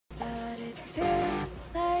All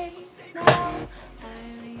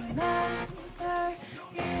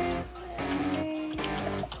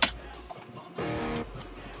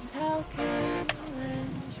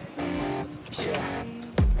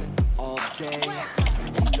day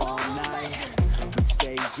and all night, we'd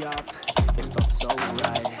stay up, it felt so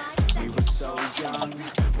right. We were so young,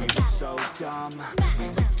 we were so dumb. We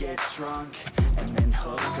would get drunk and then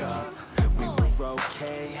hook up. We were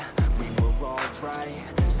okay, we were alright,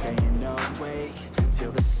 staying awake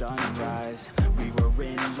till the sunrise. We were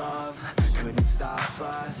in love, couldn't stop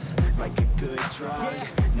us, like a good drug,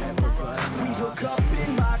 never but love. We'd hook up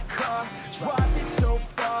in my car, driving so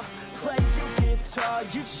far, play your guitar,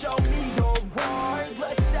 you'd show me your art,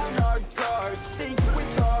 let down our guards, think with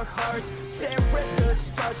our hearts, stare at the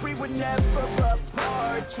stars. We were never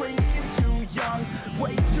apart, drinking too young,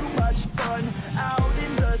 way too much fun, out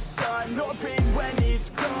in the sun, hoping when it's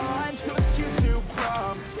gone. Took you to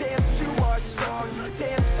prom, dance to our song,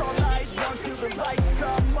 dance all night long till the lights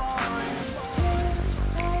come on.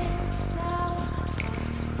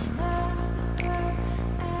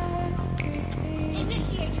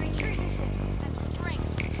 Initiate retreat and strength.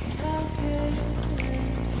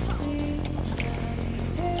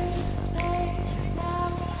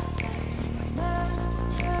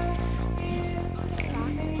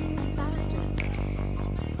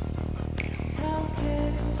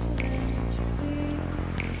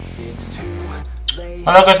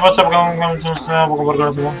 Halo guys, what's up? Kamu semua, apa kabar kalian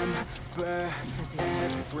semua?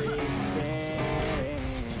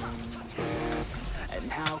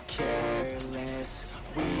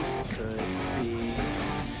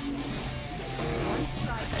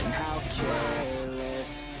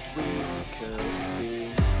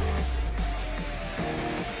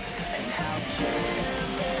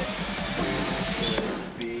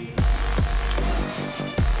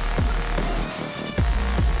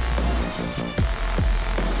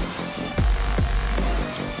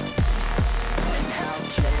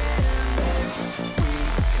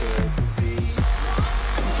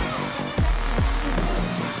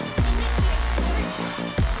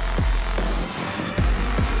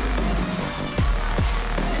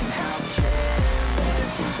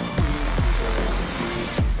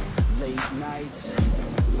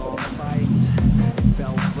 Long fights, it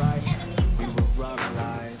felt right. We were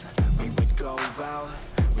alive, we would go out.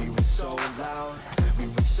 We were so loud, we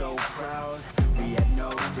were so proud. We had no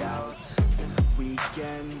doubts.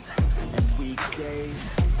 Weekends and weekdays,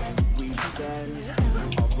 we'd spend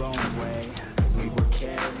our own way. We were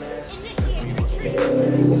careless, we were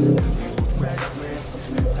fearless, we were reckless.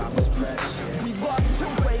 Time was precious. We loved to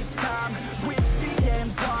waste time, whiskey and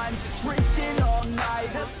wine, drinking all night,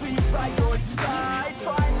 asleep by your side.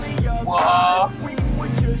 Finally alive, we would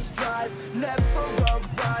just drive, never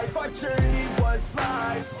arrive. Our journey was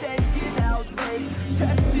live, staying out late,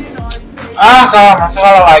 testing our faith. Kalah, masih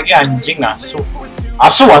kalah lagi anjing, asu.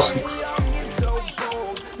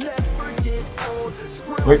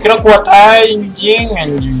 Gue kira kuat anjing.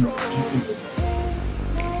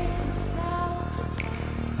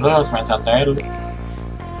 Lu harus main santai lu.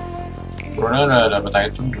 Bruna udah dapet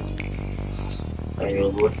item gitu. Kayak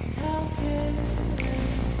gue.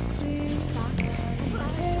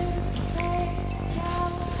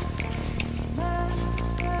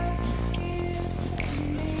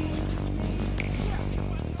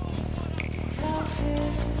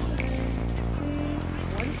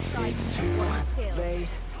 It's too late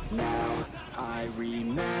now, I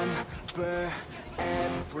remember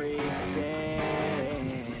everything.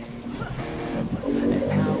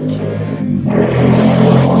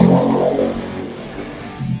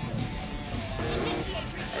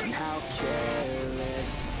 And how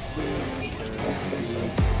careless we could be.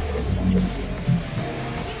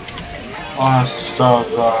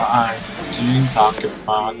 Astaga, anjing sakit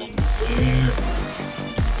banget anjing.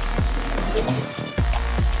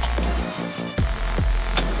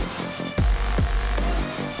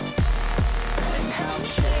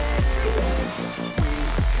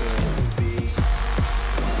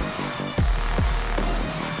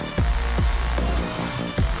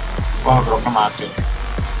 Wah, groknya mati.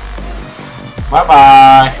 Bye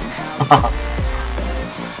bye.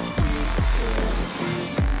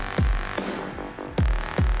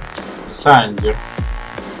 Susah anjir.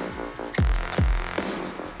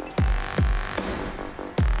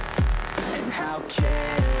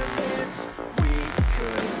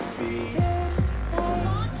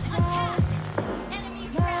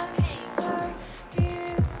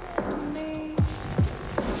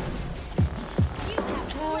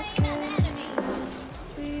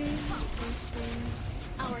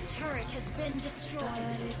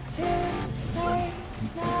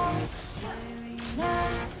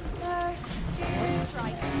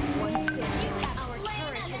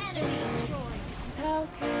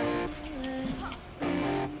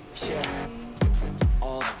 Yeah,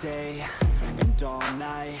 all day and all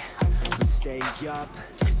night we'd stay up.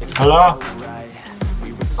 Halo.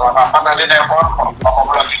 Kapan tadi telepon? Aku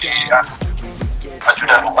lagi di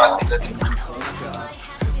sudah lupa tadi.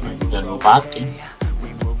 Dan bupati.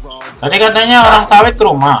 Tadi katanya orang sawit ke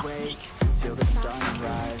rumah.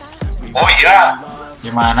 Oh iya.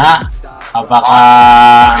 Gimana?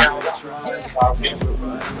 Apakah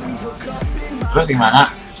terus gimana?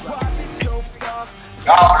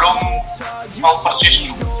 Ya belum mau persis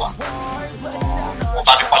juga. Oh,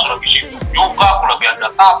 tadi pas lagi sibuk juga, aku lagi ada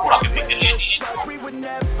tamu, lagi mikir ini.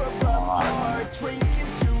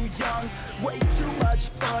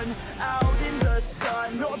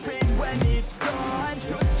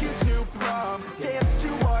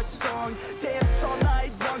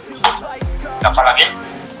 Apa lagi?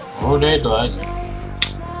 Udah itu aja.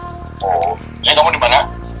 Oh, ini kamu di mana?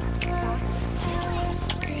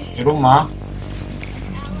 Di rumah.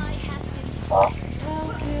 Oh.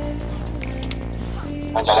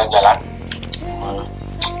 Mau jalan-jalan?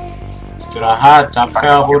 Istirahat,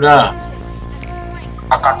 capek aku udah.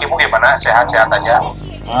 Kakimu gimana? Sehat-sehat aja?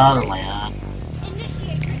 Ah, lumayan.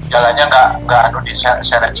 Jalannya nggak anu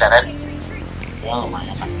diseret-seret? Ya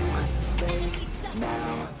lumayan lah.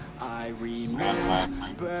 Lumayan.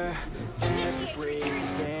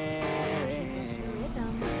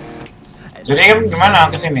 Jadi kan gimana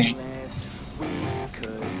kesini?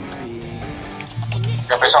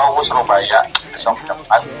 Ya besok aku Surabaya, besok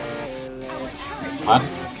cepat. Cepat?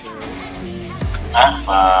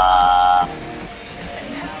 Apa?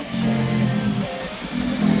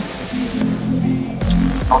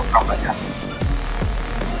 Surabaya.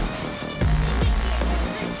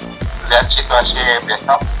 Lihat situasi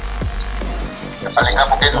besok. Ya, paling nggak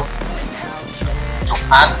mungkin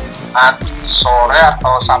Jumat sore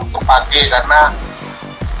atau Sabtu pagi karena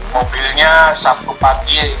mobilnya Sabtu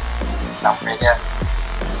pagi sampainya.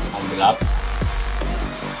 Ambil apa?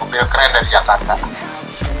 Mobil keren dari Jakarta.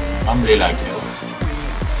 Ambil lagi.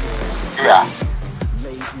 Iya.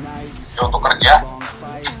 Ya, untuk kerja.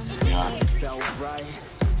 Ya.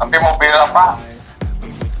 Tapi mobil apa?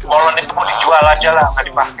 Kolon itu mau dijual aja lah, nggak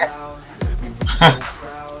dipakai.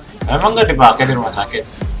 Emang nggak dipakai di rumah sakit?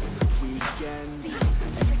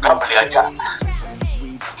 Nggak, beli aja.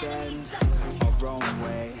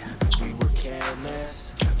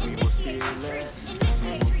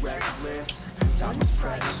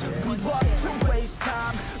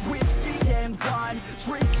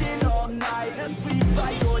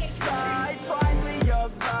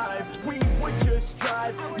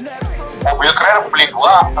 Mobil keren beli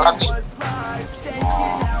dua lagi.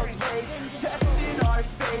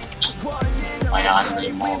 Bayangan beli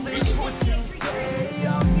mobil.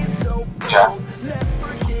 Ya.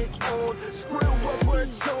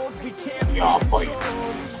 Ya apa ya?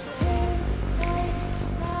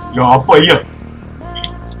 Ya apa ya?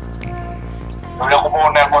 Udah aku mau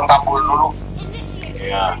nelpon tabul dulu.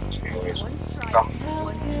 Ya, serius.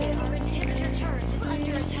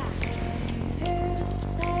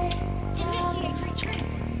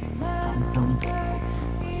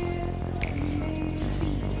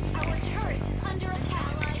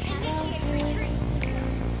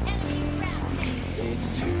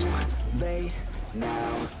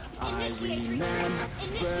 Now I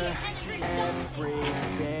remember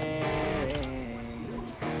everything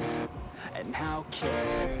and how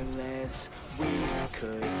careless we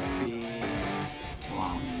could be,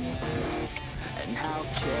 and how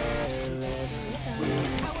careless we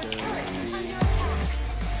could be, and how careless we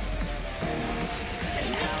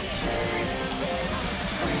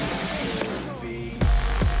could be.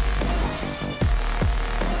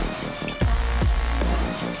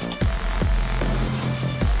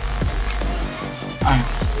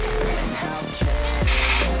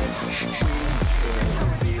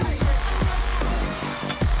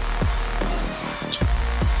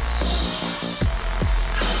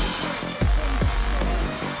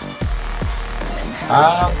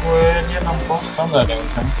 Gue dia 6-0 nggak ada yang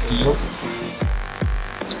bisa kill.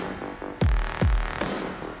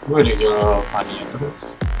 Gue dijual Mania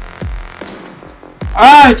terus.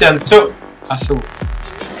 Jancuk asu.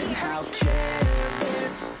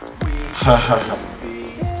 Hahaha.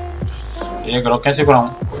 Iya, groknya sih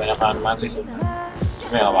kurang kebanyakan mati sih.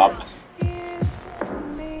 Tapi nggak apa-apa sih.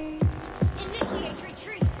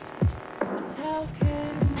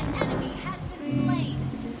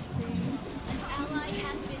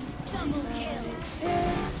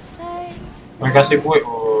 Mereka kasih gue.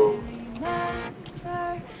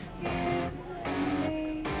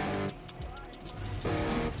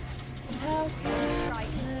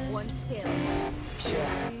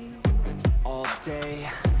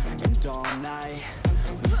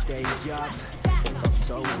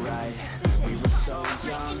 alright. We were so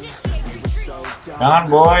young, we were so dumb. Jangan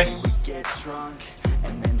boys. Get drunk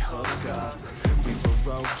and then hook up. We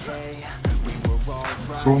were okay, we were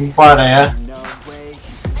alright. Sumpah dah ya. No wait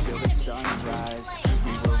till the sunrise.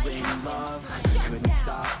 We were in love, couldn't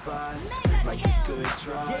stop us. Like a good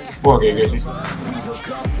drug. Wah kayak sih. Hook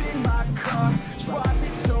up in my car,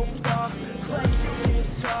 driving so far. Play your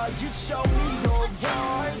guitar, you show me your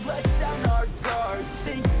heart. Let down our guards,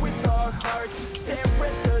 think with our hearts. Stare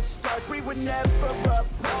at the stars, we were never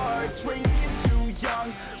apart. Drinking too young,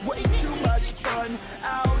 way too much fun.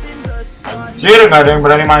 Out in the sun. Anjir, gak ada yang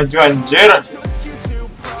berani maju anjir. Took you to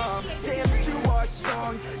prom, dance to our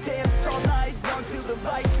song. Dance all night long till the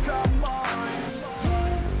lights come on.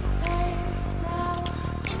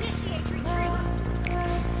 Initiate retreat.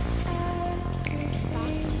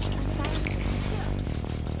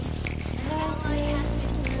 Ally has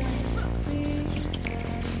been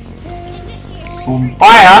slain. Initiate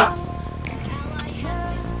Sumpah ya. ally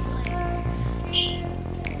has been slain.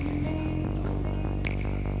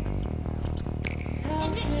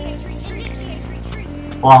 Initiate retreat. Initiate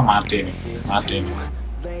retreat. Wah mati nih, mati nih.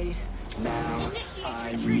 Late now,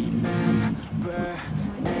 I Initiate retreat. remember.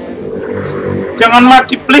 Jangan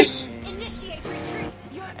mati please. Initiate retreat.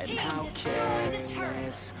 Your team destroyed a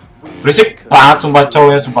turret. Berisik banget sumpah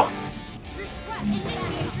cowoknya sumpah.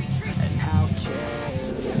 Initiate retreat. And how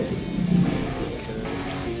careless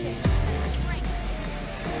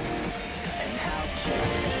and how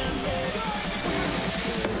careless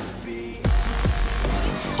be.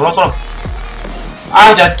 Slow.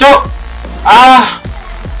 Ah jancuk. Ah.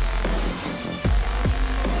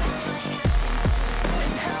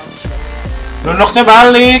 Lunoknya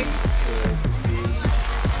balik.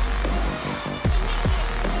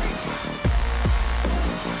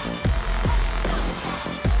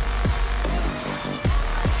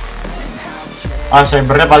 Ah,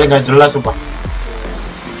 cybernya paling gak jelas sumpah.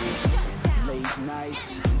 Late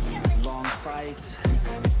nights, long fights,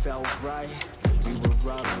 it felt right. We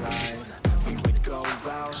were alive. We would go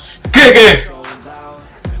out GG. so loud.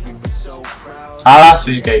 We were so proud. Salah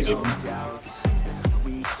sih kayak gini. Doubts,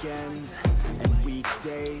 weekends and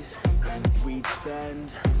weekdays, we'd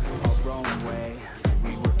spend our own way.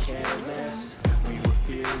 We were careless, we were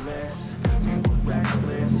fearless, we were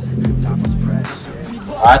reckless. Time was precious.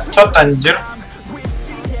 Bacot anjir.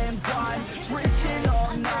 Whiskey and wine, drinking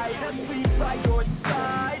all night, asleep by your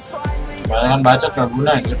side. Finally, Bayangan bacot gak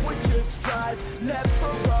guna anjir. we just tried, never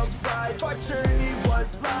arrived. Our journey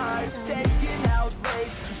was live, staying out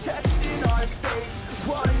late, testing our fate,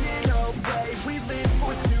 running away. We live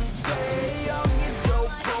for today, young and so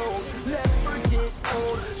bold, never get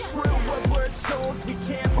old. Screw what we're told, we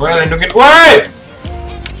can't. Woi, lindungin. Woi.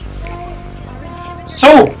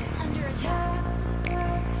 So. Under attack.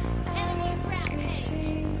 Enemy rampage.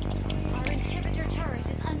 Our inhibitor turret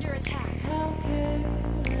is under attack.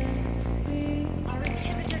 Our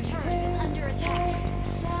inhibitor turret is under attack.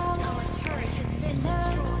 Our turret has been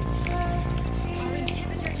destroyed. Our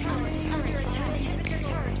inhibitor turret is under attack. Inhibitor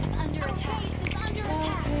turret is under attack. Base is under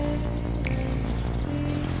attack.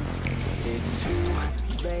 It's too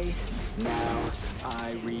late now.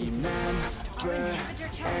 I remember Inhibitor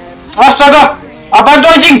turret. Astaga. Apaan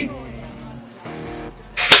tuh anjing?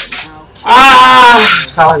 Ah,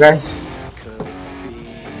 kalah guys.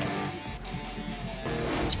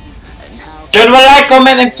 Jangan lupa like,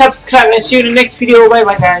 comment, and subscribe, and see you in the next video. Bye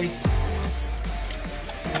bye guys.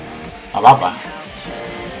 Apa-apa.